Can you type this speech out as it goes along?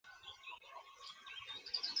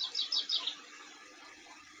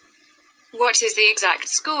What is the exact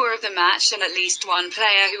score of the match and at least one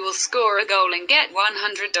player who will score a goal and get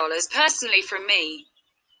 $100 personally from me?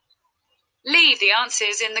 Leave the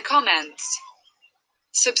answers in the comments.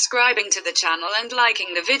 Subscribing to the channel and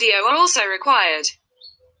liking the video are also required.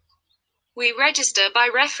 We register by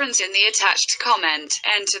reference in the attached comment.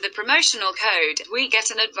 Enter the promotional code. We get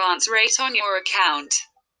an advance rate on your account.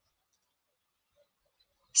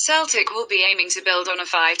 Celtic will be aiming to build on a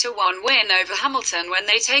 5-1 win over Hamilton when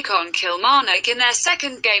they take on Kilmarnock in their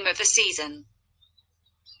second game of the season.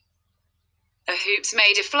 The Hoops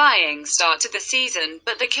made a flying start to the season,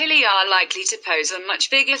 but the Killie are likely to pose a much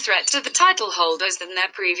bigger threat to the title holders than their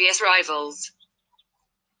previous rivals.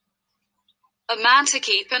 A man to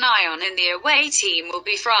keep an eye on in the away team will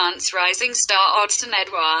be France rising star Odsonne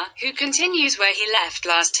Edouard, who continues where he left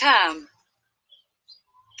last term.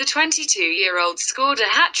 The 22-year-old scored a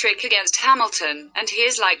hat-trick against Hamilton, and he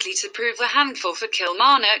is likely to prove a handful for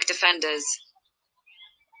Kilmarnock defenders.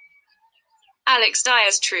 Alex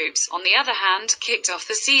Dyer's troops, on the other hand, kicked off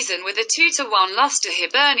the season with a 2-1 loss to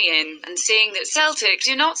Hibernian, and seeing that Celtic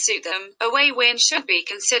do not suit them, away win should be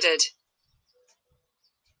considered.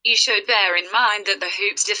 You should bear in mind that the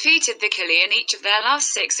Hoops defeated the Killie in each of their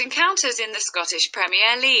last 6 encounters in the Scottish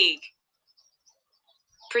Premier League.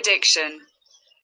 Prediction.